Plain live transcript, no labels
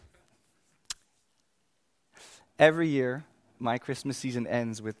Every year, my Christmas season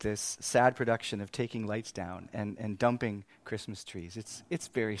ends with this sad production of taking lights down and dumping Christmas trees. It's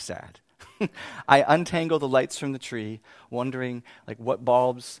very sad. I untangle the lights from the tree, wondering like what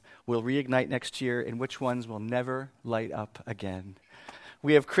bulbs will reignite next year and which ones will never light up again.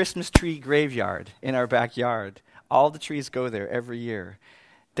 We have Christmas tree graveyard in our backyard. All the trees go there every year.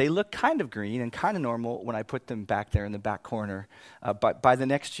 They look kind of green and kind of normal when I put them back there in the back corner, but by the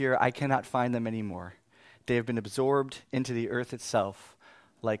next year, I cannot find them anymore. They have been absorbed into the earth itself,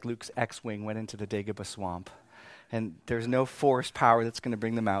 like Luke's X-Wing went into the Dagobah swamp. And there's no force power that's going to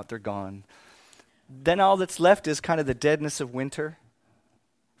bring them out. They're gone. Then all that's left is kind of the deadness of winter.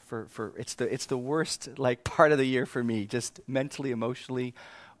 It's the worst like part of the year for me. Just mentally, emotionally,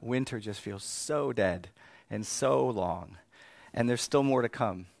 winter just feels so dead and so long. And there's still more to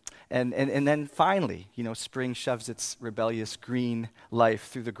come. And then finally, spring shoves its rebellious green life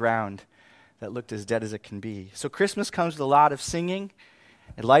through the ground that looked as dead as it can be. So Christmas comes with a lot of singing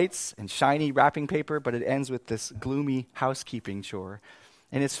and lights and shiny wrapping paper, but it ends with this gloomy housekeeping chore.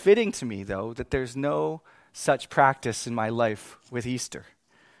 And it's fitting to me, though, that there's no such practice in my life with Easter.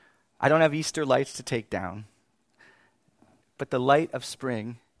 I don't have Easter lights to take down, but the light of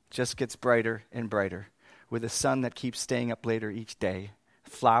spring just gets brighter and brighter with a sun that keeps staying up later each day,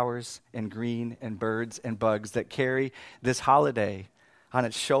 flowers and green and birds and bugs that carry this holiday on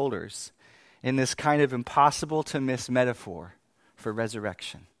its shoulders in this kind of impossible-to-miss metaphor for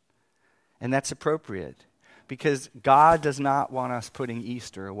resurrection. And that's appropriate because God does not want us putting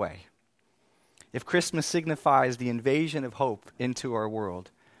Easter away. If Christmas signifies the invasion of hope into our world,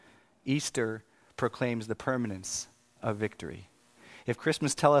 Easter proclaims the permanence of victory. If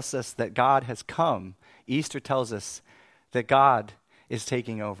Christmas tells us that God has come, Easter tells us that God is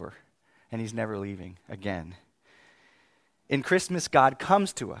taking over and he's never leaving again. In Christmas, God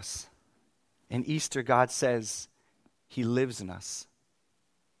comes to us. In Easter, God says he lives in us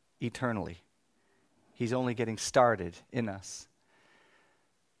eternally. He's only getting started in us.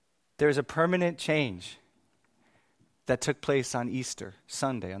 There's a permanent change that took place on Easter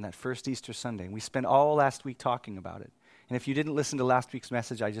Sunday, on that first Easter Sunday. And we spent all last week talking about it. And if you didn't listen to last week's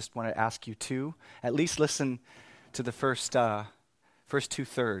message, I just want to ask you to at least listen to the first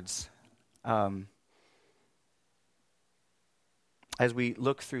 2/3. As we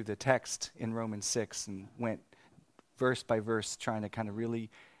look through the text in Romans 6 and went verse by verse trying to kind of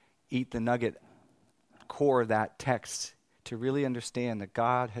really eat the nugget core of that text to really understand that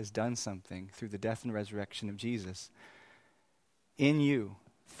God has done something through the death and resurrection of Jesus in you,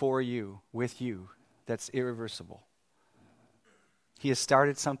 for you, with you, that's irreversible. He has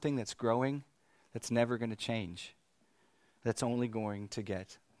started something that's growing, that's never going to change, that's only going to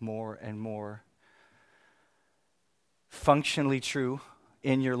get more and more functionally true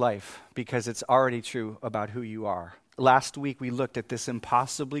in your life because it's already true about who you are. Last week we looked at this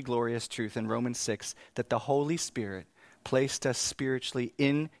impossibly glorious truth in Romans 6 that the Holy Spirit placed us spiritually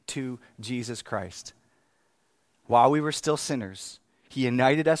into Jesus Christ. While we were still sinners, he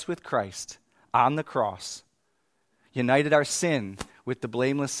united us with Christ on the cross, united our sin with the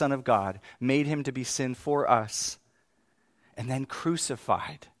blameless Son of God, made him to be sin for us, and then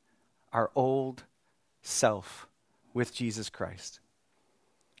crucified our old self with Jesus Christ.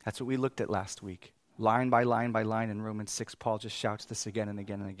 That's what we looked at last week. Line by line by line in Romans 6, Paul just shouts this again and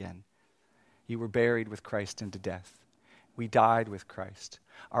again and again. You were buried with Christ into death. We died with Christ.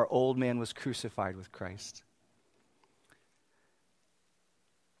 Our old man was crucified with Christ.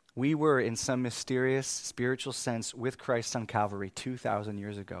 We were, in some mysterious spiritual sense, with Christ on Calvary 2,000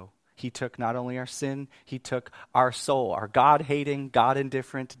 years ago. He took not only our sin, he took our soul, our God-hating,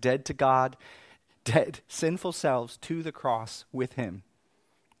 God-indifferent, dead to God, dead, sinful selves to the cross with him.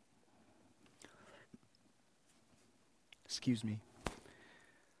 Excuse me.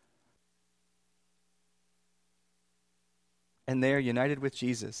 And there, united with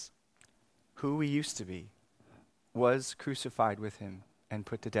Jesus, who we used to be, was crucified with him and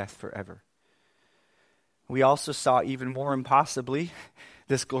put to death forever. We also saw even more impossibly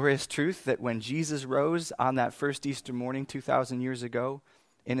this glorious truth that when Jesus rose on that first Easter morning 2,000 years ago,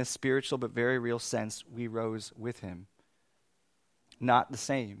 in a spiritual but very real sense, we rose with him. Not the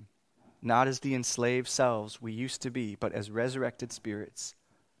same, not as the enslaved selves we used to be, but as resurrected spirits,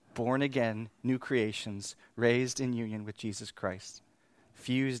 born again, new creations, raised in union with Jesus Christ,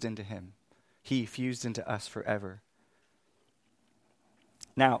 fused into him. He fused into us forever.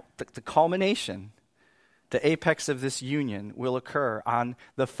 Now, the culmination, the apex of this union will occur on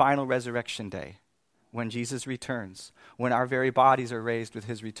the final resurrection day, when Jesus returns, when our very bodies are raised with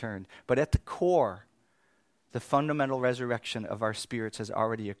his return. But at the core, the fundamental resurrection of our spirits has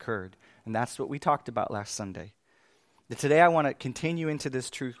already occurred. And that's what we talked about last Sunday. Today I want to continue into this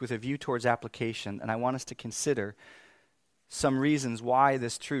truth with a view towards application, and I want us to consider some reasons why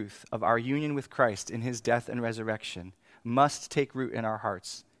this truth of our union with Christ in his death and resurrection must take root in our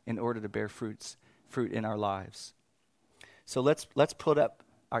hearts in order to bear fruit in our lives. So let's put up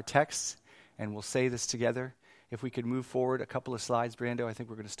our texts, and we'll say this together. If we could move forward a couple of slides, Brando, I think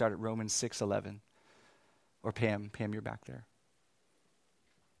we're going to start at Romans 6:11. Or Pam, you're back there.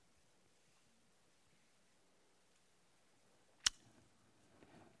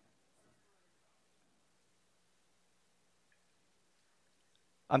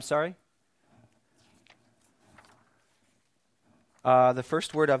 I'm sorry? The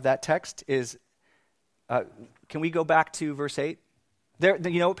first word of that text is, can we go back to verse 8? There,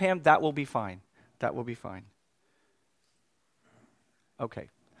 you know what, Pam? That will be fine. That will be fine. Okay,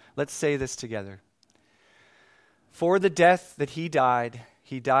 let's say this together. For the death that he died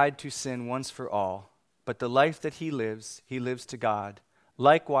to sin once for all. But the life that he lives to God.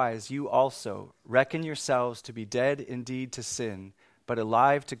 Likewise, you also reckon yourselves to be dead indeed to sin, but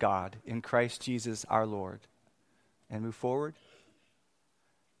alive to God in Christ Jesus our Lord. And move forward.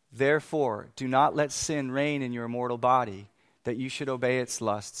 Therefore, do not let sin reign in your mortal body, that you should obey its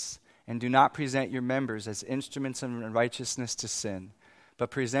lusts, and do not present your members as instruments of unrighteousness to sin,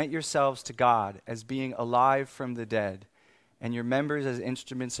 but present yourselves to God as being alive from the dead, and your members as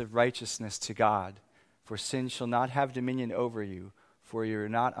instruments of righteousness to God. For sin shall not have dominion over you, for you are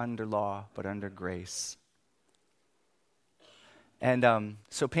not under law, but under grace. And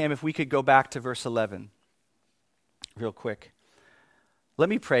so, Pam, if we could go back to verse 11 real quick. Let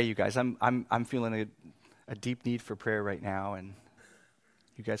me pray, you guys. I'm feeling a deep need for prayer right now, and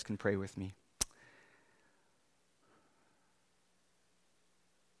you guys can pray with me.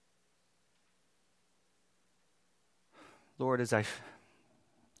 Lord, I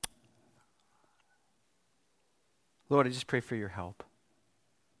just pray for your help.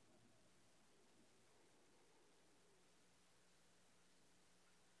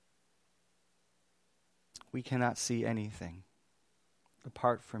 We cannot see anything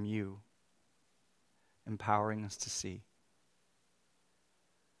apart from you empowering us to see.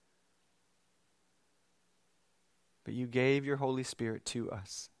 But you gave your Holy Spirit to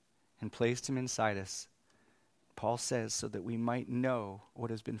us and placed him inside us, Paul says, so that we might know what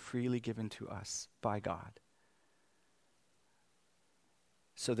has been freely given to us by God,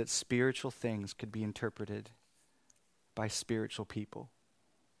 so that spiritual things could be interpreted by spiritual people.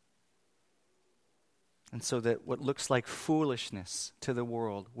 And so that what looks like foolishness to the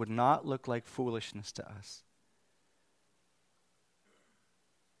world would not look like foolishness to us.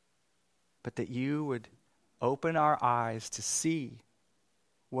 But that you would open our eyes to see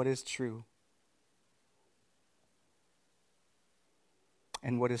what is true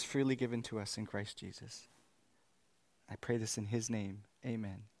and what is freely given to us in Christ Jesus. I pray this in his name.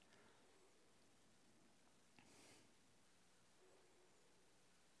 Amen.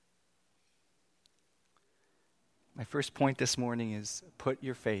 My first point this morning is put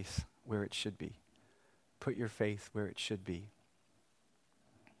your faith where it should be. Put your faith where it should be.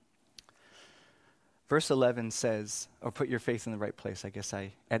 Verse 11 says, or put your faith in the right place. I guess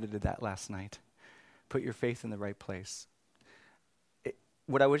I edited that last night. Put your faith in the right place.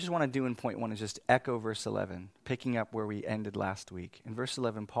 What I would just want to do in point 1 is just echo verse 11, picking up where we ended last week. In verse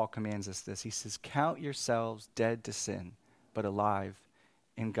 11, Paul commands us this. He says, count yourselves dead to sin, but alive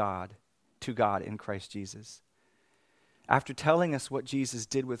in God, to God in Christ Jesus. After telling us what Jesus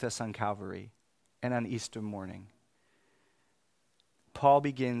did with us on Calvary and on Easter morning, Paul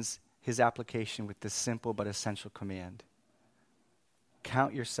begins his application with this simple but essential command.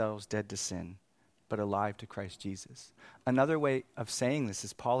 Count yourselves dead to sin, but alive to Christ Jesus. Another way of saying this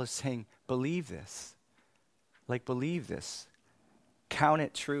is Paul is saying, believe this. Like, believe this. Count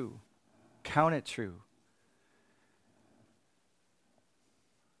it true. Count it true.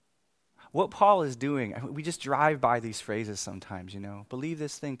 What Paul is doing, we just drive by these phrases sometimes, Believe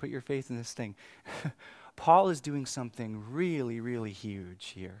this thing, put your faith in this thing. Paul is doing something really, really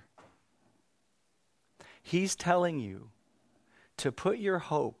huge here. He's telling you to put your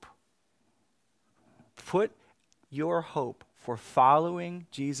hope for following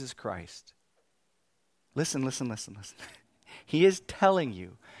Jesus Christ. Listen. He is telling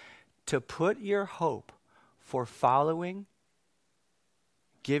you to put your hope for following,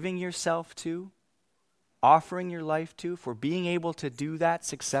 giving yourself to, offering your life to, for being able to do that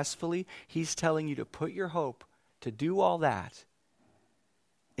successfully. He's telling you to put your hope to do all that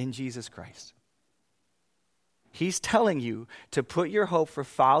in Jesus Christ. He's telling you to put your hope for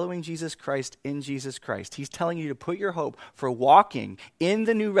following Jesus Christ in Jesus Christ. He's telling you to put your hope for walking in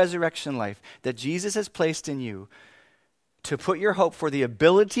the new resurrection life that Jesus has placed in you to put your hope for the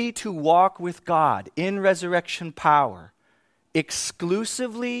ability to walk with God in resurrection power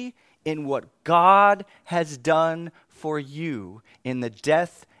exclusively in what God has done for you in the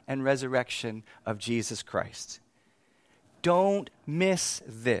death and resurrection of Jesus Christ. Don't miss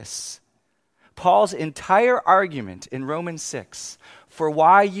this. Paul's entire argument in Romans 6 for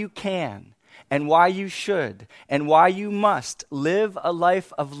why you can and why you should and why you must live a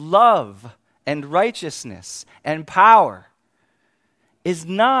life of love and righteousness and power is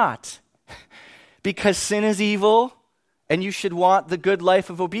not because sin is evil and you should want the good life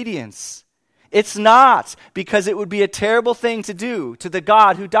of obedience. It's not because it would be a terrible thing to do to the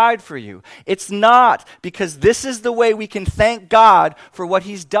God who died for you. It's not because this is the way we can thank God for what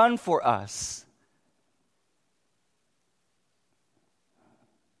he's done for us.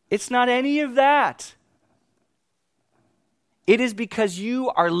 It's not any of that. It is because you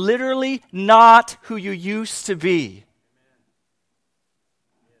are literally not who you used to be.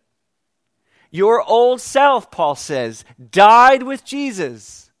 Your old self, Paul says, died with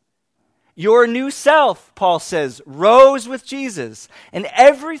Jesus. Your new self, Paul says, rose with Jesus. And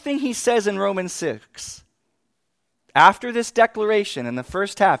everything he says in Romans 6, after this declaration in the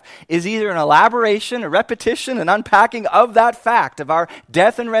first half, is either an elaboration, a repetition, an unpacking of that fact of our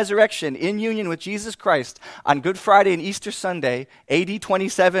death and resurrection in union with Jesus Christ on Good Friday and Easter Sunday, AD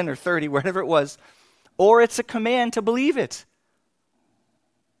 27 or 30, wherever it was, or it's a command to believe it.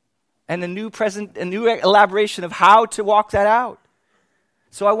 And a new elaboration of how to walk that out.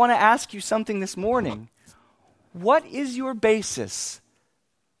 So I want to ask you something this morning. What is your basis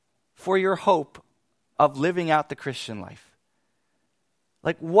for your hope of living out the Christian life?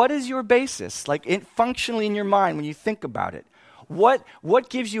 Like, what is your basis? Like, functionally in your mind when you think about it. What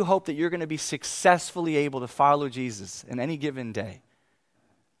gives you hope that you're going to be successfully able to follow Jesus in any given day?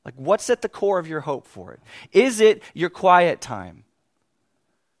 Like, what's at the core of your hope for it? Is it your quiet time?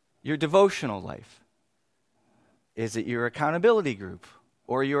 Your devotional life? Is it your accountability group?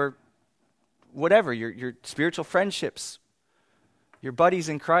 Or your whatever, your spiritual friendships? Your buddies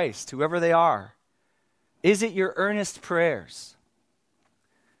in Christ, whoever they are? Is it your earnest prayers?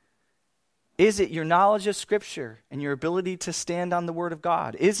 Is it your knowledge of Scripture and your ability to stand on the Word of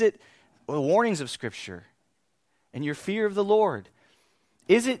God? Is it the warnings of Scripture and your fear of the Lord?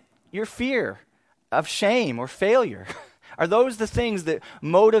 Is it your fear of shame or failure? Are those the things that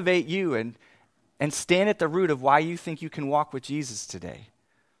motivate you and stand at the root of why you think you can walk with Jesus today?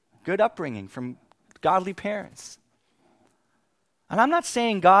 Good upbringing from godly parents. And I'm not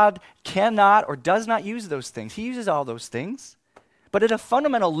saying God cannot or does not use those things. He uses all those things. But at a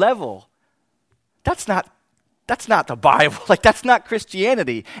fundamental level, that's not the Bible. Like, that's not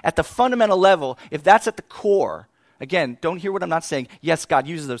Christianity. At the fundamental level, if that's at the core, again, don't hear what I'm not saying. Yes, God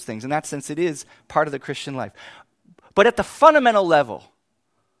uses those things. In that sense, it is part of the Christian life. But at the fundamental level,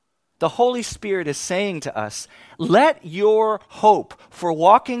 the Holy Spirit is saying to us, let your hope for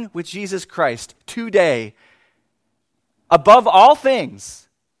walking with Jesus Christ today, above all things,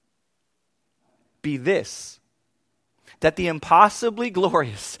 be this: that the impossibly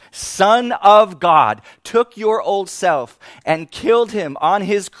glorious Son of God took your old self and killed him on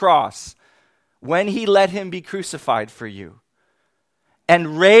his cross when he let him be crucified for you,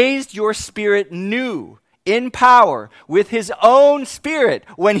 and raised your spirit new in power with his own Spirit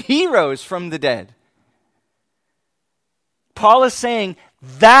when he rose from the dead. Paul is saying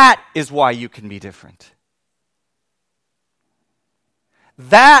that is why you can be different.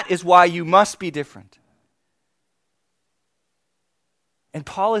 That is why you must be different. And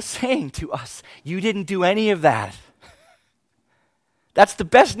Paul is saying to us, you didn't do any of that. That's the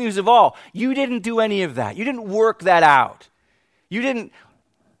best news of all. You didn't do any of that. You didn't work that out. You didn't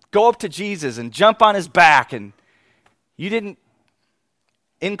go up to Jesus and jump on his back, and you didn't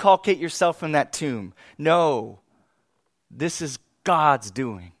inculcate yourself in that tomb. No, this is God's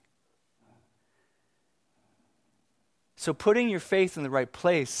doing. So putting your faith in the right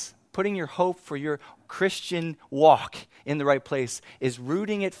place, putting your hope for your Christian walk in the right place, is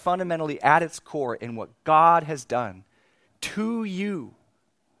rooting it fundamentally at its core in what God has done to you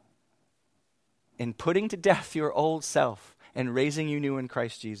in putting to death your old self and raising you new in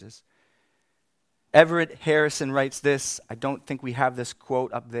Christ Jesus. Everett Harrison writes this. I don't think we have this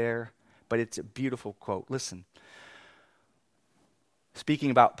quote up there, but it's a beautiful quote. Listen.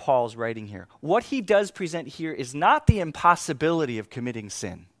 Speaking about Paul's writing here. What he does present here is not the impossibility of committing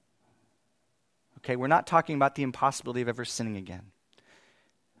sin. Okay, we're not talking about the impossibility of ever sinning again.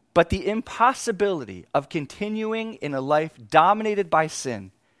 But the impossibility of continuing in a life dominated by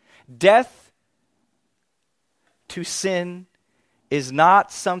sin. Death to sin is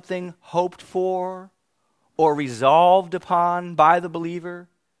not something hoped for or resolved upon by the believer.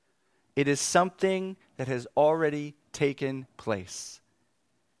 It is something that has already taken place.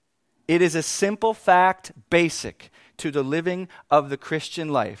 It is a simple fact, basic to the living of the Christian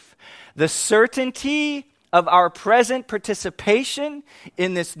life. The certainty of our present participation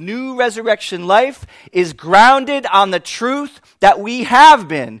in this new resurrection life is grounded on the truth that we have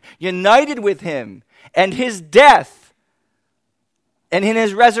been united with him and his death and in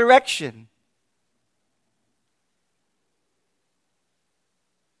his resurrection.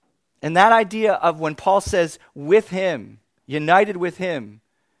 And that idea of when Paul says with him, united with him,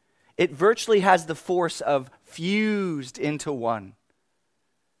 it virtually has the force of fused into one.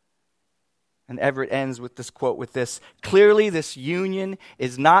 And Everett ends with this quote with this: clearly this union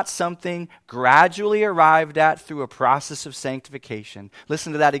is not something gradually arrived at through a process of sanctification.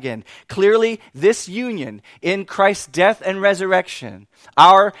 Listen to that again. Clearly this union in Christ's death and resurrection,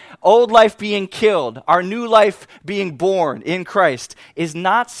 our old life being killed, our new life being born in Christ, is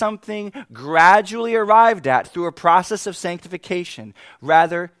not something gradually arrived at through a process of sanctification.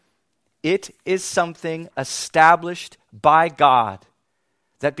 Rather, it is something established by God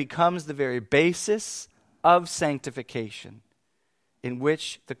that becomes the very basis of sanctification, in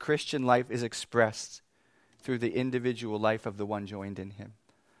which the Christian life is expressed through the individual life of the one joined in him.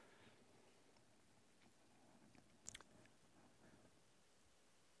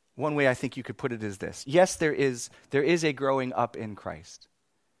 One way I think you could put it is this. Yes, there is a growing up in Christ,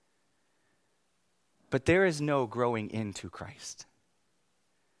 but there is no growing into Christ.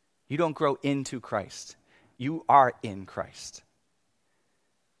 You don't grow into Christ. You are in Christ.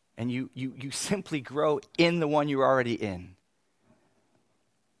 And you simply grow in the one you're already in.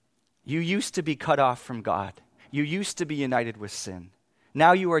 You used to be cut off from God. You used to be united with sin.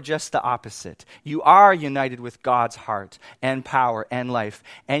 Now you are just the opposite. You are united with God's heart and power and life.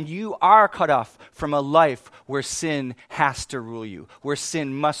 And you are cut off from a life where sin has to rule you, where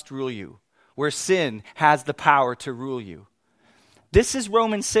sin must rule you, where sin has the power to rule you. This is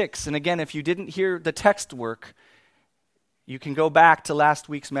Romans 6. And again, if you didn't hear the text work, you can go back to last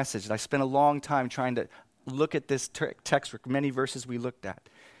week's message. I spent a long time trying to look at this text work, many verses we looked at.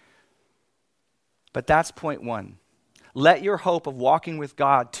 But that's point one. Let your hope of walking with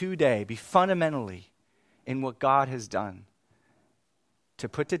God today be fundamentally in what God has done to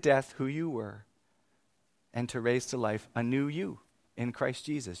put to death who you were and to raise to life a new you in Christ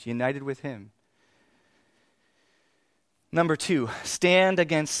Jesus, united with him. Number 2, stand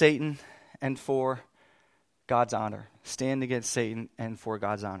against Satan and for God's honor. Stand against Satan and for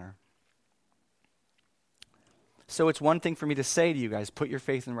God's honor. So it's one thing for me to say to you guys, put your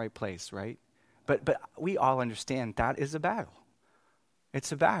faith in the right place, right? But we all understand that is a battle.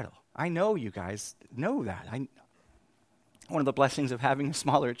 It's a battle. I know you guys know that. One of the blessings of having a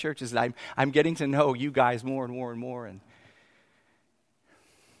smaller church is that I'm getting to know you guys more and more and more. And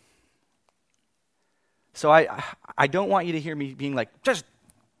so I don't want you to hear me being like, just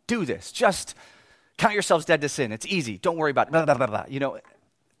do this. Just count yourselves dead to sin. It's easy. Don't worry about it. Blah, blah, blah, blah. You know,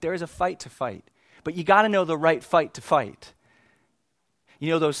 there is a fight to fight. But you got to know the right fight to fight. You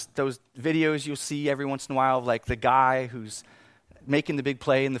know those videos you'll see every once in a while of like the guy who's making the big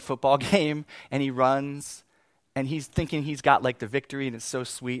play in the football game and he runs and he's thinking he's got like the victory and it's so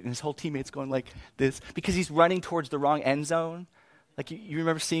sweet and his whole teammate's going like this because he's running towards the wrong end zone. Like you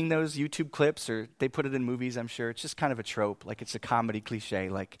remember seeing those YouTube clips, or they put it in movies, I'm sure. It's just kind of a trope, like it's a comedy cliche,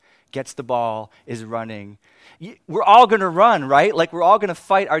 like gets the ball, is running. We're all going to run, right? Like we're all going to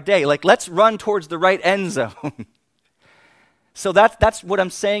fight our day. Like let's run towards the right end zone. So that's what I'm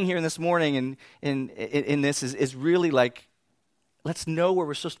saying here in this morning and in this is really like, let's know where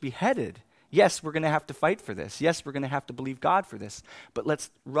we're supposed to be headed. Yes, we're going to have to fight for this. Yes, we're going to have to believe God for this. But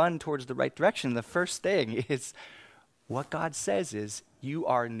let's run towards the right direction. The first thing is, what God says is, you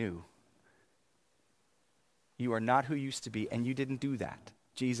are new. You are not who you used to be, and you didn't do that.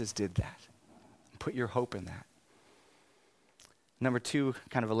 Jesus did that. Put your hope in that. Number 2,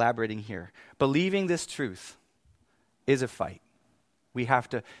 kind of elaborating here. Believing this truth is a fight. We have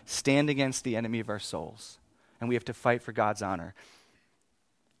to stand against the enemy of our souls, and we have to fight for God's honor.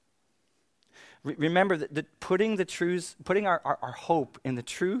 Remember that putting our hope in the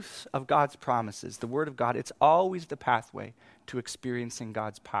truth of God's promises, the Word of God, it's always the pathway to experiencing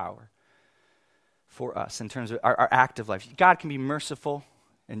God's power for us in terms of our active life. God can be merciful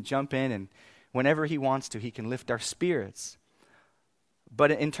and jump in, and whenever he wants to, he can lift our spirits. But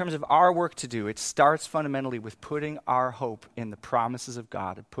in terms of our work to do, it starts fundamentally with putting our hope in the promises of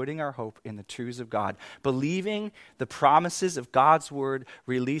God, putting our hope in the truths of God. Believing the promises of God's word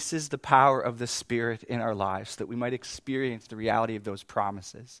releases the power of the Spirit in our lives so that we might experience the reality of those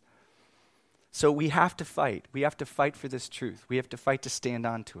promises. So we have to fight. We have to fight for this truth. We have to fight to stand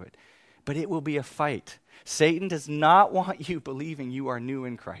on to it. But it will be a fight. Satan does not want you believing you are new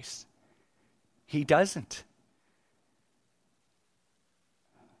in Christ. He doesn't.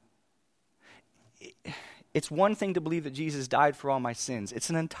 It's one thing to believe that Jesus died for all my sins. It's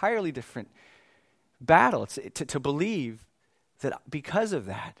an entirely different battle. It's to believe that because of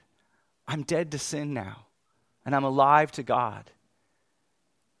that, I'm dead to sin now, and I'm alive to God,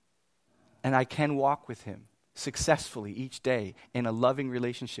 and I can walk with him successfully each day in a loving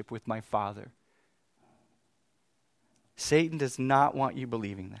relationship with my Father. Satan does not want you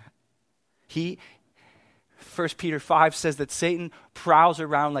believing that. 1 Peter 5 says that Satan prowls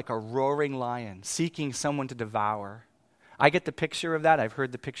around like a roaring lion, seeking someone to devour. I get the picture of that. I've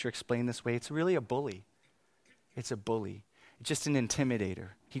heard the picture explained this way. It's really a bully. It's a bully. It's just an intimidator.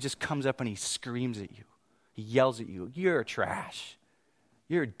 He just comes up and he screams at you. He yells at you. You're trash.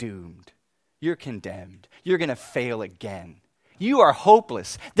 You're doomed. You're condemned. You're going to fail again. You are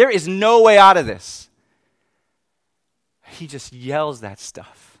hopeless. There is no way out of this. He just yells that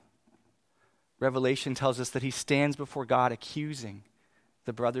stuff. Revelation tells us that he stands before God accusing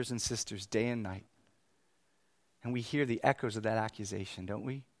the brothers and sisters day and night. And we hear the echoes of that accusation, don't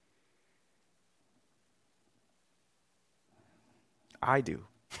we? I do.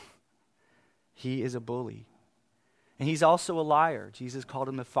 He is a bully. And he's also a liar. Jesus called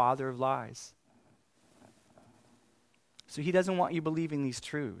him the father of lies. So he doesn't want you believing these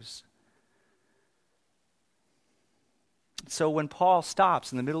truths. So when Paul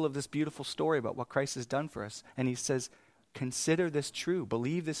stops in the middle of this beautiful story about what Christ has done for us, and he says, consider this true,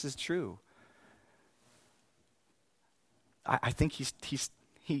 believe this is true. I think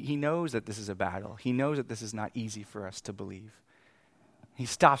he knows that this is a battle. He knows that this is not easy for us to believe. He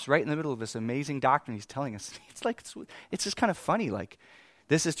stops right in the middle of this amazing doctrine he's telling us. It's just kind of funny, like,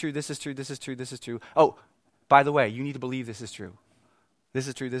 this is true, this is true, this is true, this is true. Oh, by the way, you need to believe this is true. This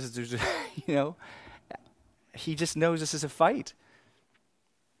is true, this is true. You know, he just knows this is a fight.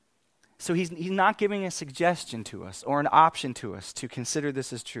 So he's not giving a suggestion to us or an option to us to consider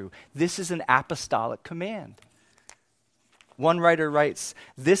this as true. This is an apostolic command. One writer writes,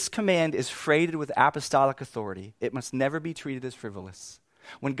 this command is freighted with apostolic authority. It must never be treated as frivolous.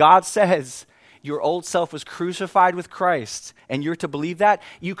 When God says your old self was crucified with Christ and you're to believe that,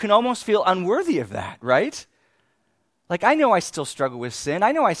 you can almost feel unworthy of that, right? Like, I know I still struggle with sin.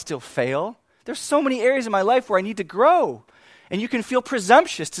 I know I still fail. There's so many areas in my life where I need to grow. And you can feel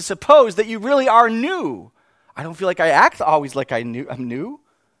presumptuous to suppose that you really are new. I don't feel like I act always like I'm new.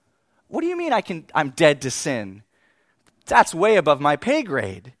 What do you mean I'm dead to sin? That's way above my pay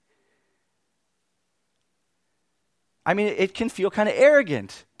grade. I mean, it can feel kind of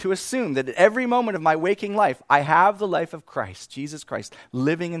arrogant to assume that at every moment of my waking life, I have the life of Christ, Jesus Christ,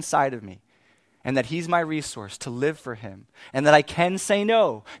 living inside of me. And that he's my resource to live for him. And that I can say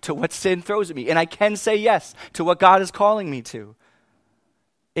no to what sin throws at me. And I can say yes to what God is calling me to.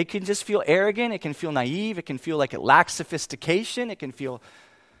 It can just feel arrogant. It can feel naive. It can feel like it lacks sophistication. It can feel...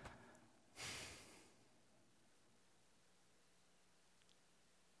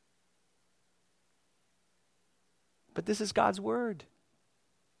 But this is God's word.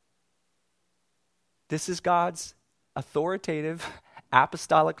 This is God's authoritative,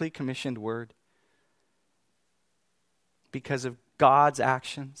 apostolically commissioned word. Because of God's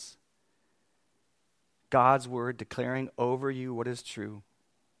actions, God's word declaring over you what is true.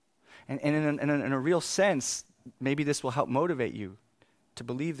 And in a real sense, maybe this will help motivate you to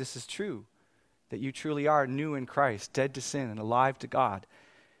believe this is true, that you truly are new in Christ, dead to sin and alive to God.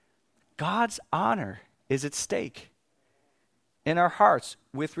 God's honor is at stake in our hearts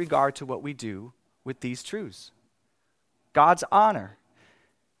with regard to what we do with these truths. God's honor.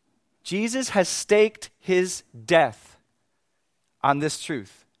 Jesus has staked his death on this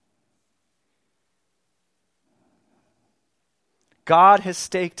truth. God has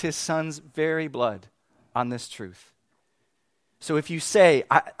staked his son's very blood on this truth. So if you say,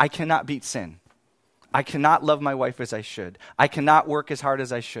 I cannot beat sin, I cannot love my wife as I should, I cannot work as hard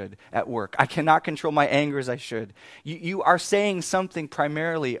as I should at work, I cannot control my anger as I should, you are saying something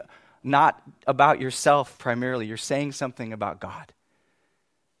primarily not about yourself primarily. You're saying something about God.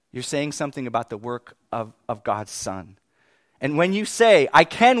 You're saying something about the work of God's Son. And when you say, I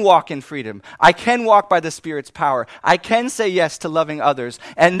can walk in freedom, I can walk by the Spirit's power, I can say yes to loving others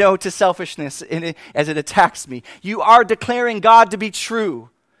and no to selfishness as it attacks me, you are declaring God to be true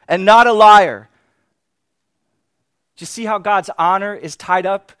and not a liar. Do you see how God's honor is tied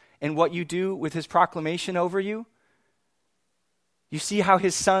up in what you do with his proclamation over you? You see how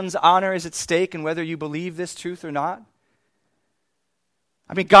his son's honor is at stake and whether you believe this truth or not?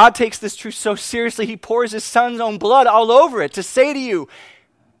 I mean, God takes this truth so seriously, he pours his son's own blood all over it to say to you,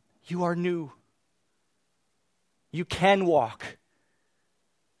 you are new. You can walk.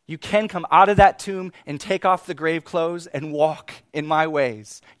 You can come out of that tomb and take off the grave clothes and walk in my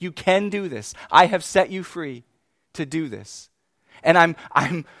ways. You can do this. I have set you free to do this. And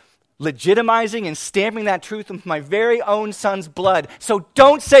I'm legitimizing and stamping that truth with my very own son's blood. So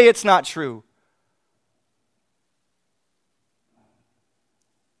don't say it's not true.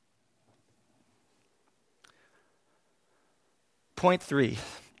 Point 3,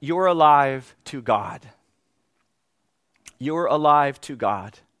 you're alive to God. You're alive to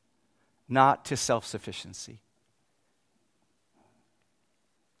God, not to self-sufficiency.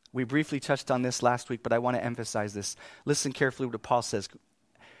 We briefly touched on this last week, but I want to emphasize this. Listen carefully to what Paul says.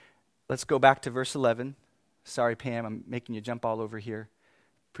 Let's go back to verse 11. Sorry, Pam, I'm making you jump all over here.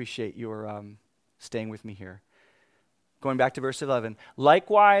 Appreciate your staying with me here. Going back to verse 11.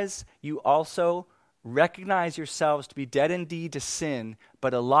 Likewise, you also recognize yourselves to be dead indeed to sin,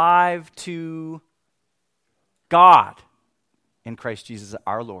 but alive to God in Christ Jesus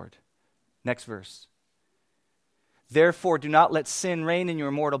our Lord. Next verse. Therefore, do not let sin reign in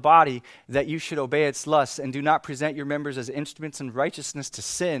your mortal body, that you should obey its lusts, and do not present your members as instruments of righteousness to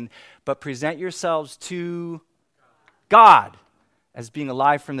sin, but present yourselves to God as being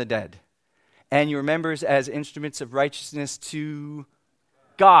alive from the dead, and your members as instruments of righteousness to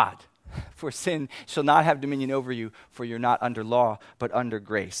God. For sin shall not have dominion over you, for you're not under law, but under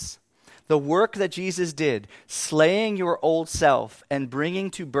grace. The work that Jesus did, slaying your old self and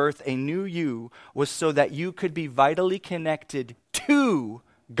bringing to birth a new you, was so that you could be vitally connected to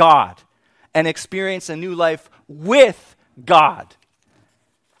God and experience a new life with God.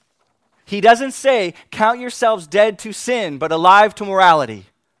 He doesn't say, count yourselves dead to sin, but alive to morality.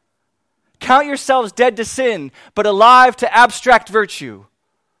 Count yourselves dead to sin, but alive to abstract virtue.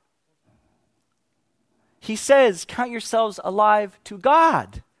 He says, count yourselves alive to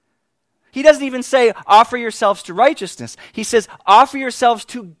God. He doesn't even say, offer yourselves to righteousness. He says, offer yourselves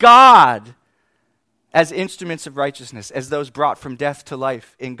to God as instruments of righteousness, as those brought from death to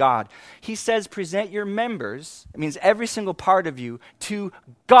life in God. He says, present your members, it means every single part of you, to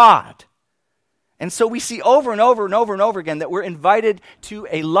God. And so we see over and over and over and over again that we're invited to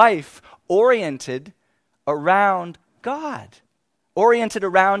a life oriented around God, oriented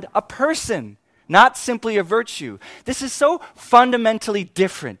around a person, not simply a virtue. This is so fundamentally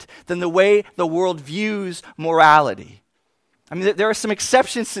different than the way the world views morality. I mean, there are some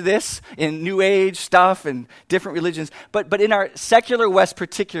exceptions to this in New Age stuff and different religions, but in our secular West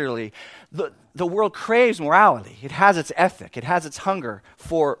particularly, the world craves morality. It has its ethic. It has its hunger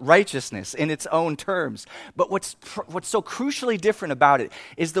for righteousness in its own terms. But what's so crucially different about it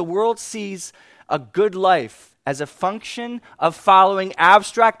is the world sees a good life as a function of following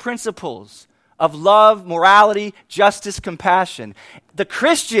abstract principles of love, morality, justice, compassion. The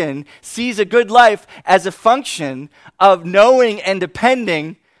Christian sees a good life as a function of knowing and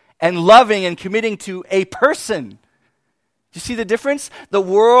depending and loving and committing to a person. Do you see the difference? The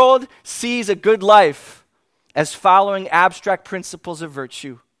world sees a good life as following abstract principles of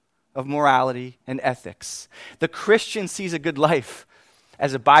virtue, of morality and ethics. The Christian sees a good life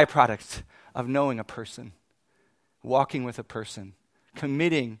as a byproduct of knowing a person, walking with a person,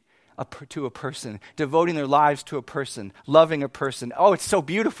 committing to a person, devoting their lives to a person, loving a person. Oh, it's so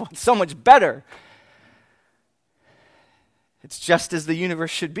beautiful. It's so much better. It's just as the universe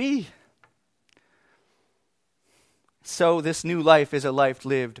should be. So this new life is a life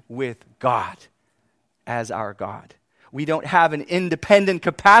lived with God as our God. We don't have an independent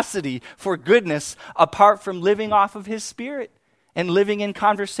capacity for goodness apart from living off of His Spirit and living in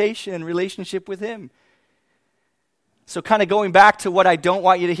conversation and relationship with Him. So kind of going back to what I don't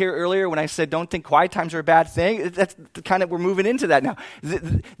want you to hear earlier when I said don't think quiet times are a bad thing, that's kind of, we're moving into that now.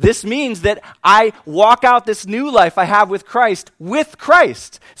 This means that I walk out this new life I have with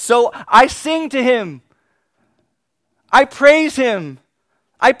Christ. So I sing to Him. I praise Him.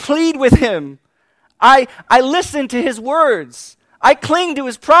 I plead with Him. I listen to His words. I cling to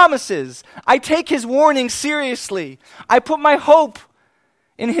His promises. I take His warnings seriously. I put my hope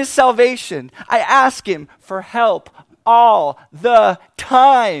in His salvation. I ask Him for help all the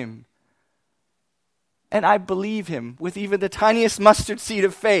time. And I believe Him with even the tiniest mustard seed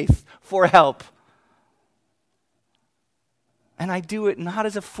of faith for help. And I do it not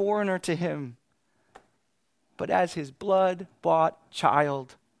as a foreigner to Him, but as His blood-bought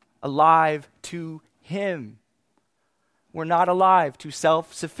child, alive to Him. We're not alive to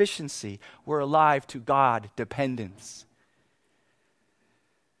self-sufficiency. We're alive to God-dependence.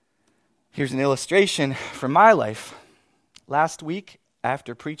 Here's an illustration from my life. Last week,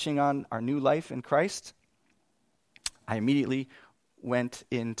 after preaching on our new life in Christ, I immediately went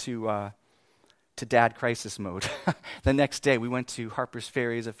into to dad crisis mode. The next day, we went to Harper's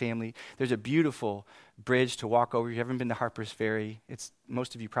Ferry as a family. There's a beautiful bridge to walk over. If you haven't been to Harper's Ferry,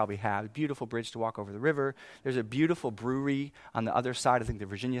 most of you probably have. A beautiful bridge to walk over the river. There's a beautiful brewery on the other side, I think the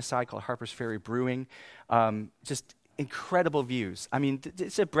Virginia side, called Harper's Ferry Brewing. Just incredible views. I mean,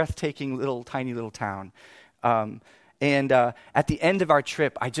 it's a breathtaking tiny little town. And at the end of our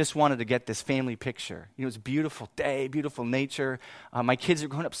trip, I just wanted to get this family picture. It was a beautiful day, beautiful nature. My kids are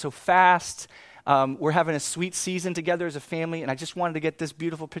growing up so fast. We're having a sweet season together as a family, and I just wanted to get this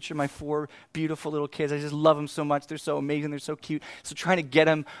beautiful picture of my 4 beautiful little kids. I just love them so much. They're so amazing. They're so cute. So trying to get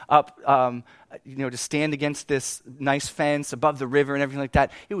them up, to stand against this nice fence above the river and everything like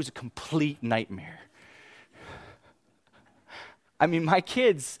that, it was a complete nightmare. I mean, my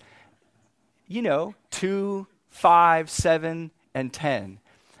kids, 2, 5, 7, and 10.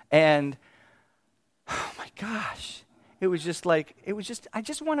 And, oh my gosh, I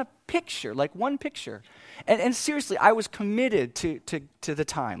just want a picture, like one picture. And seriously, I was committed to the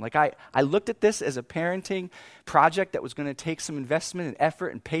time. Like I looked at this as a parenting project that was going to take some investment and effort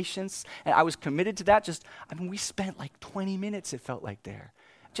and patience. And I was committed to that. We spent like 20 minutes, it felt like there.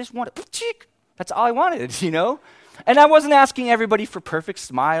 Just wanted, that's all I wanted, And I wasn't asking everybody for perfect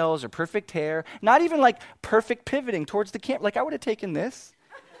smiles or perfect hair, not even like perfect pivoting towards the camera. Like I would have taken this,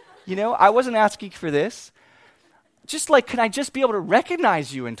 I wasn't asking for this. Just like, can I just be able to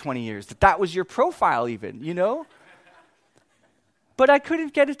recognize you in 20 years, that was your profile even, But I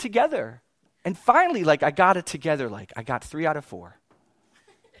couldn't get it together. And finally, I got it together, I got 3 out of 4.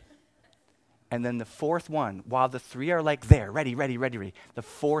 And then the 4th one, while the 3 are there, ready, the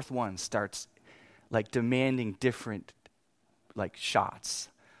 4th one starts demanding different shots,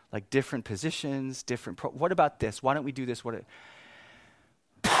 different positions, what about this? Why don't we do this?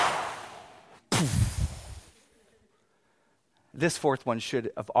 This 4th one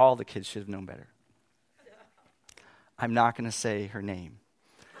of all the kids, should have known better. I'm not going to say her name.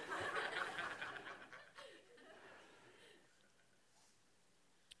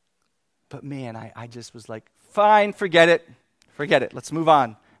 But man, I just was like, fine, forget it. Let's move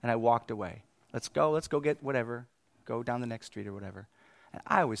on. And I walked away. Let's go get whatever. Go down the next street or whatever. And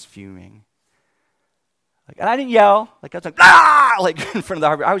I was fuming. And I didn't yell. I was like, ah! In front of the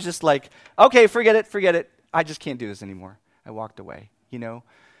harbor. I was just like, okay, forget it. I just can't do this anymore. I walked away, I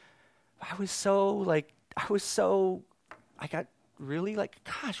got really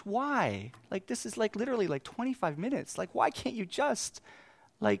gosh, why? This is literally 25 minutes. Why can't you just,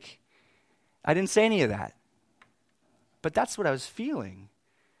 I didn't say any of that. But that's what I was feeling.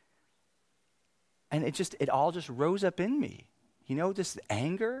 And it all just rose up in me, this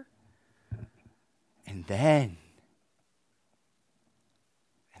anger. And then,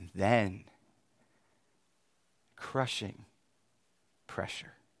 crushing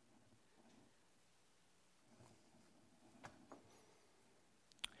pressure.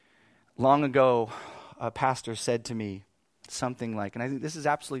 Long ago, a pastor said to me something and I think this is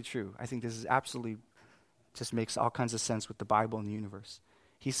absolutely true. I think this is absolutely just makes all kinds of sense with the Bible and the universe.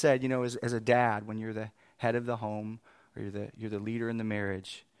 He said, as a dad, when you're the head of the home or you're the leader in the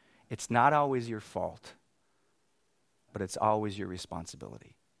marriage, it's not always your fault, but it's always your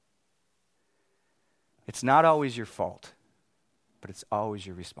responsibility. It's not always your fault, but it's always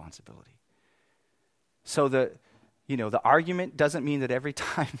your responsibility. So the argument doesn't mean that every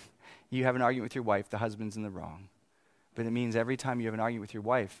time you have an argument with your wife, the husband's in the wrong. But it means every time you have an argument with your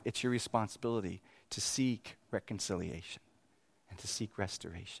wife, it's your responsibility to seek reconciliation and to seek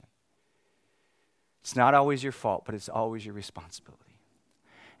restoration. It's not always your fault, but it's always your responsibility.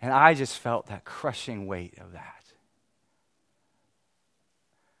 And I just felt that crushing weight of that.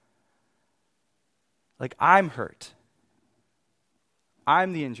 I'm hurt.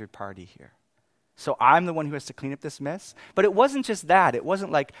 I'm the injured party here. So I'm the one who has to clean up this mess. But it wasn't just that. It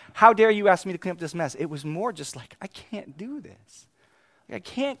wasn't how dare you ask me to clean up this mess? It was more just I can't do this. I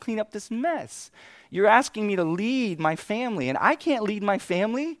can't clean up this mess. You're asking me to lead my family, and I can't lead my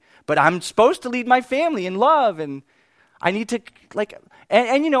family, but I'm supposed to lead my family in love, and I need to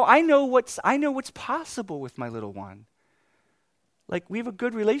I know what's possible with my little one. We have a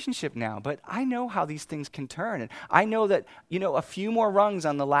good relationship now, but I know how these things can turn. And I know that, a few more rungs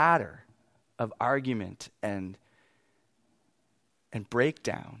on the ladder of argument and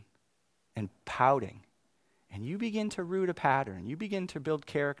breakdown and pouting. And you begin to root a pattern. You begin to build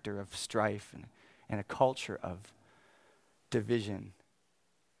character of strife and a culture of division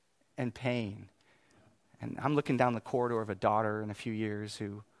and pain. And I'm looking down the corridor of a daughter in a few years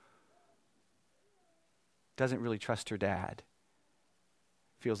who doesn't really trust her dad.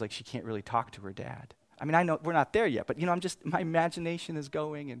 feels like she can't really talk to her dad. I mean, I know we're not there yet, but my imagination is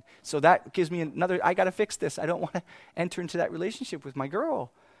going. And so that gives me I got to fix this. I don't want to enter into that relationship with my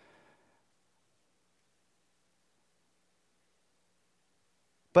girl.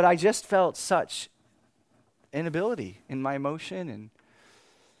 But I just felt such inability in my emotion.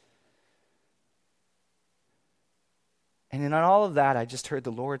 And in all of that, I just heard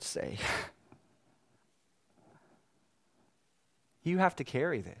the Lord say, you have to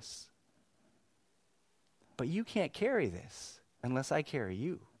carry this. But you can't carry this unless I carry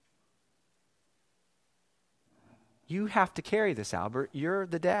you. You have to carry this, Albert. You're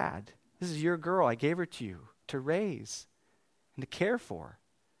the dad. This is your girl. I gave her to you to raise and to care for.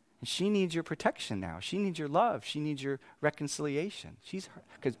 And she needs your protection now. She needs your love. She needs your reconciliation.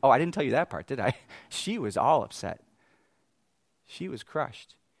 I didn't tell you that part, did I? She was all upset. She was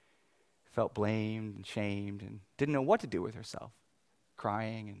crushed. Felt blamed and shamed and didn't know what to do with herself.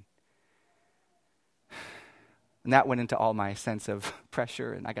 Crying and that went into all my sense of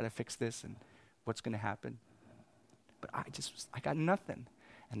pressure and I got to fix this and what's going to happen. But I got nothing.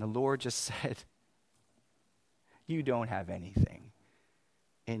 And the Lord just said, you don't have anything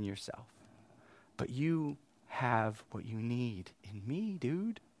in yourself, but you have what you need in me,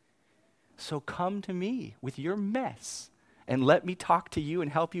 dude. So come to me with your mess and let me talk to you and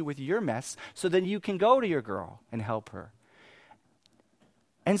help you with your mess so then you can go to your girl and help her.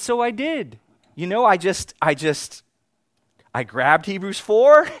 And so I did. I grabbed Hebrews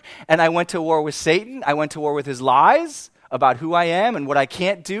 4 and I went to war with Satan. I went to war with his lies about who I am and what I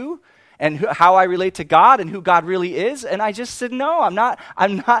can't do and how I relate to God and who God really is. And I just said, no,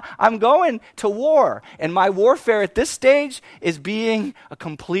 I'm going to war. And my warfare at this stage is being a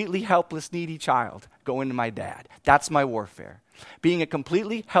completely helpless, needy child going to my dad. That's my warfare. Being a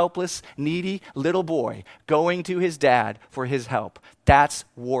completely helpless, needy little boy going to his dad for his help. That's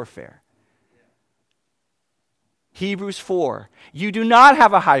warfare. Hebrews 4, you do not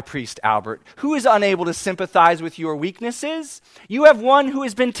have a high priest, Albert, who is unable to sympathize with your weaknesses. You have one who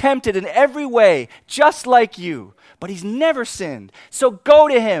has been tempted in every way, just like you, but he's never sinned. So go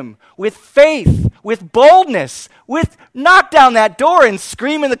to him with faith, with boldness, knock down that door and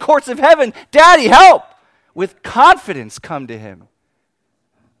scream in the courts of heaven, Daddy, help! With confidence come to him.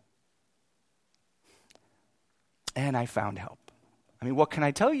 And I found help. I mean, what can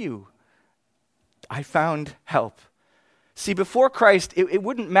I tell you? I found help. See, before Christ, it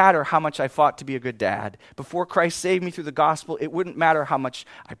wouldn't matter how much I fought to be a good dad. Before Christ saved me through the gospel, it wouldn't matter how much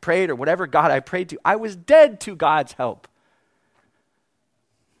I prayed or whatever God I prayed to. I was dead to God's help.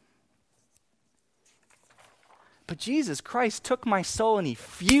 But Jesus Christ took my soul and he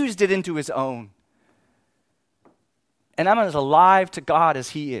fused it into his own. And I'm as alive to God as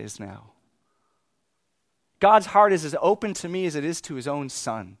he is now. God's heart is as open to me as it is to his own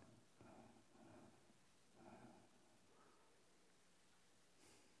son.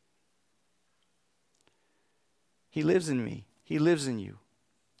 He lives in me. He lives in you.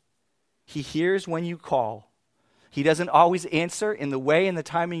 He hears when you call. He doesn't always answer in the way and the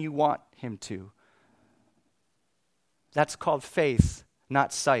timing you want him to. That's called faith,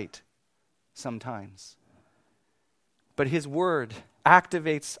 not sight, sometimes. But his word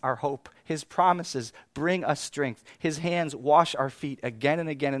activates our hope. His promises bring us strength. His hands wash our feet again and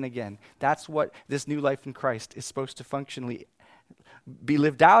again and again. That's what this new life in Christ is supposed to functionally be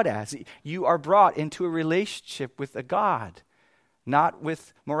lived out as. You are brought into a relationship with a God, not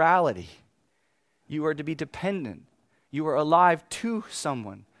with morality. You are to be dependent. You are alive to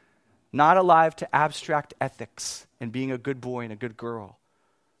someone, not alive to abstract ethics and being a good boy and a good girl.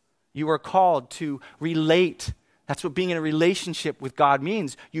 You are called to relate. That's what being in a relationship with God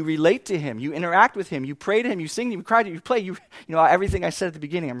means. You relate to him. You interact with him. You pray to him. You sing to him. You cry to him. You play. You know, everything I said at the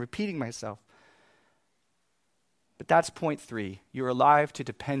beginning, I'm repeating myself. But that's point 3. You're alive to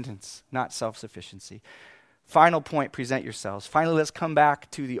dependence, not self-sufficiency. Final point, present yourselves. Finally, let's come back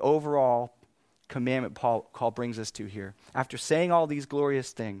to the overall commandment Paul brings us to here. After saying all these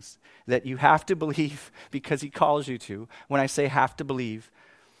glorious things that you have to believe because he calls you to, when I say have to believe,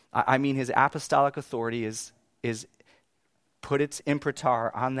 I mean his apostolic authority is put its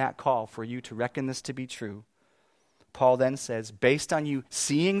imprimatur on that call for you to reckon this to be true. Paul then says, based on you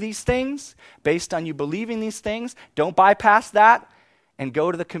seeing these things, based on you believing these things, don't bypass that and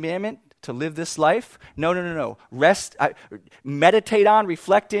go to the commandment to live this life. No. Rest, meditate on,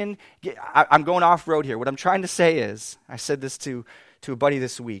 reflect in. I'm going off road here. What I'm trying to say is, I said this to a buddy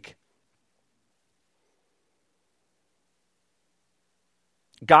this week.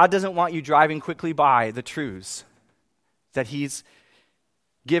 God doesn't want you driving quickly by the truths that he's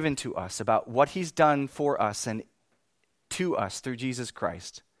given to us about what he's done for us and to us through Jesus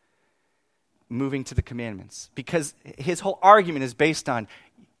Christ, moving to the commandments. Because his whole argument is based on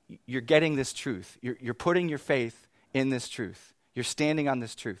you're getting this truth. You're putting your faith in this truth. You're standing on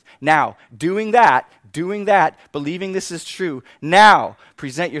this truth. Now, doing that, believing this is true, now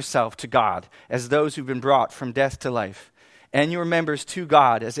present yourself to God as those who've been brought from death to life, and your members to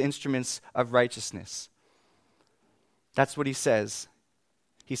God as instruments of righteousness. That's what he says.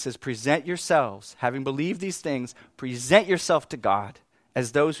 He says, present yourselves, having believed these things, present yourself to God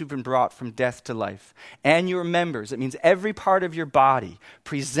as those who've been brought from death to life. And your members, it means every part of your body,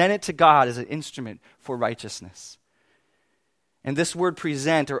 present it to God as an instrument for righteousness. And this word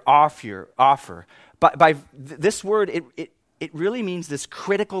present or offer, by this word, it really means this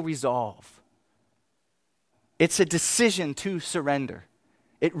critical resolve. It's a decision to surrender.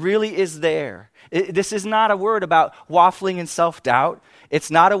 It really is there. This is not a word about waffling and self-doubt.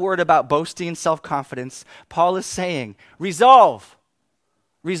 It's not a word about boasting and self-confidence. Paul is saying, resolve.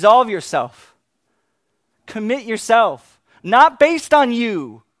 Resolve yourself. Commit yourself. Not based on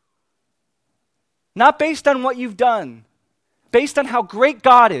you. Not based on what you've done. Based on how great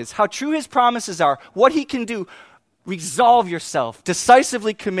God is, how true his promises are, what he can do. Resolve yourself.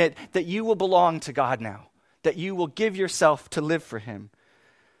 Decisively commit that you will belong to God now. That you will give yourself to live for him.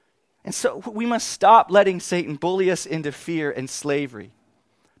 And so we must stop letting Satan bully us into fear and slavery.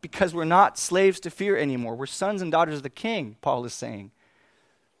 Because we're not slaves to fear anymore. We're sons and daughters of the King, Paul is saying.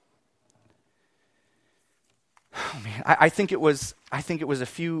 Oh man, I think it was a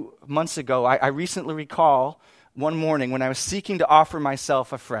few months ago. I recently recall one morning when I was seeking to offer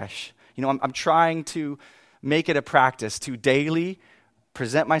myself afresh. I'm trying to make it a practice to daily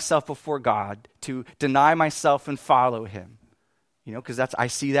present myself before God, to deny myself and follow him. Because I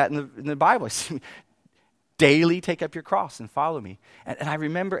see that in the Bible. I see daily take up your cross and follow me. And I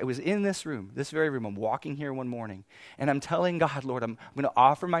remember it was in this room, this very room. I'm walking here one morning, and I'm telling God, Lord, I'm going to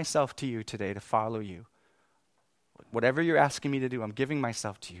offer myself to you today to follow you. Whatever you're asking me to do, I'm giving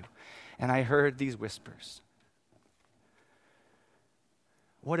myself to you. And I heard these whispers.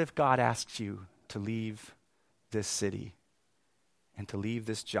 What if God asks you to leave this city and to leave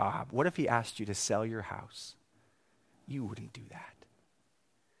this job? What if he asked you to sell your house? You wouldn't do that.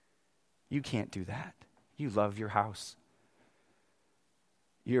 You can't do that. You love your house.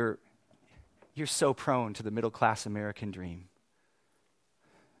 You're so prone to the middle-class American dream.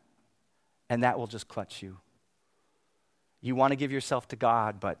 And that will just clutch you. You want to give yourself to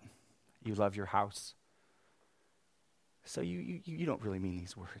God, but you love your house. So you don't really mean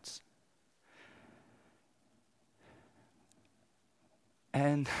these words.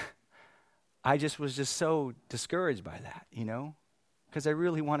 And I was just so discouraged by that, because I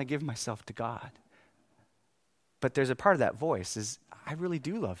really want to give myself to God. But there's a part of that voice is, I really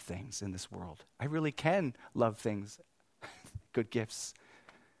do love things in this world. I really can love things, good gifts,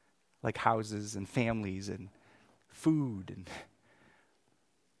 like houses and families and food and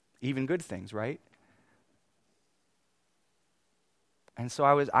even good things, right? And so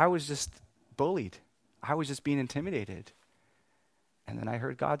I was just bullied. I was just being intimidated. And then I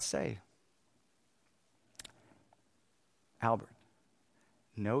heard God say, Albert,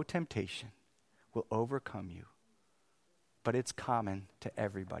 no temptation will overcome you, but it's common to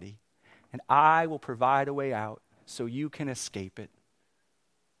everybody. And I will provide a way out so you can escape it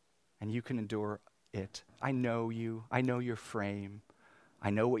and you can endure it. I know you. I know your frame. I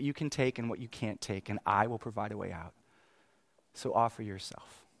know what you can take and what you can't take, and I will provide a way out. So offer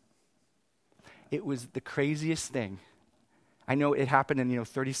yourself. It was the craziest thing. I know it happened in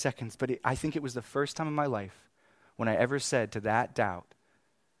 30 seconds, but I think it was the first time in my life when I ever said to that doubt,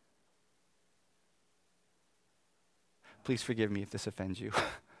 please forgive me if this offends you.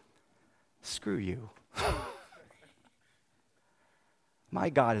 Screw you. My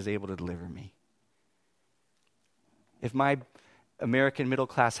God is able to deliver me. If my American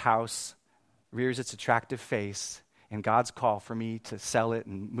middle-class house rears its attractive face and God's call for me to sell it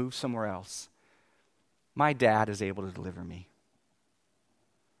and move somewhere else, my dad is able to deliver me.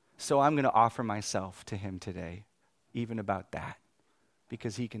 So I'm going to offer myself to him today, even about that,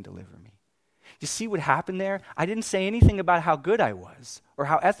 because he can deliver me. You see what happened there? I didn't say anything about how good I was, or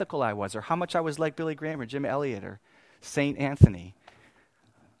how ethical I was, or how much I was like Billy Graham or Jim Elliot or St. Anthony,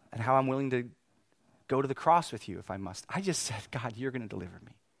 and how I'm willing to go to the cross with you if I must. I just said, God, you're going to deliver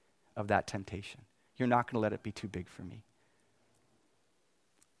me of that temptation. You're not going to let it be too big for me.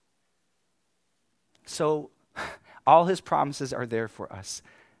 So all his promises are there for us.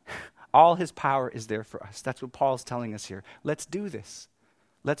 All his power is there for us. That's what Paul's telling us here. Let's do this.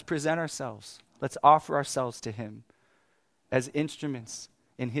 Let's present ourselves. Let's offer ourselves to him as instruments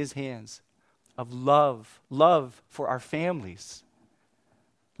in his hands of love for our families,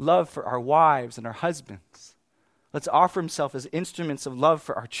 love for our wives and our husbands. Let's offer himself as instruments of love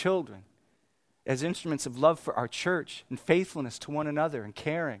for our children, as instruments of love for our church and faithfulness to one another and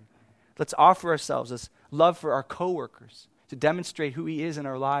caring. Let's offer ourselves as love for our coworkers to demonstrate who he is in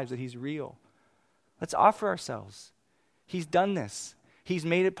our lives, that he's real. Let's offer ourselves. He's done this. He's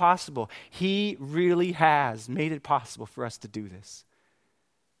made it possible. He really has made it possible for us to do this.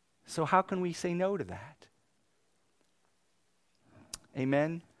 So how can we say no to that?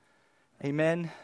 Amen. Amen.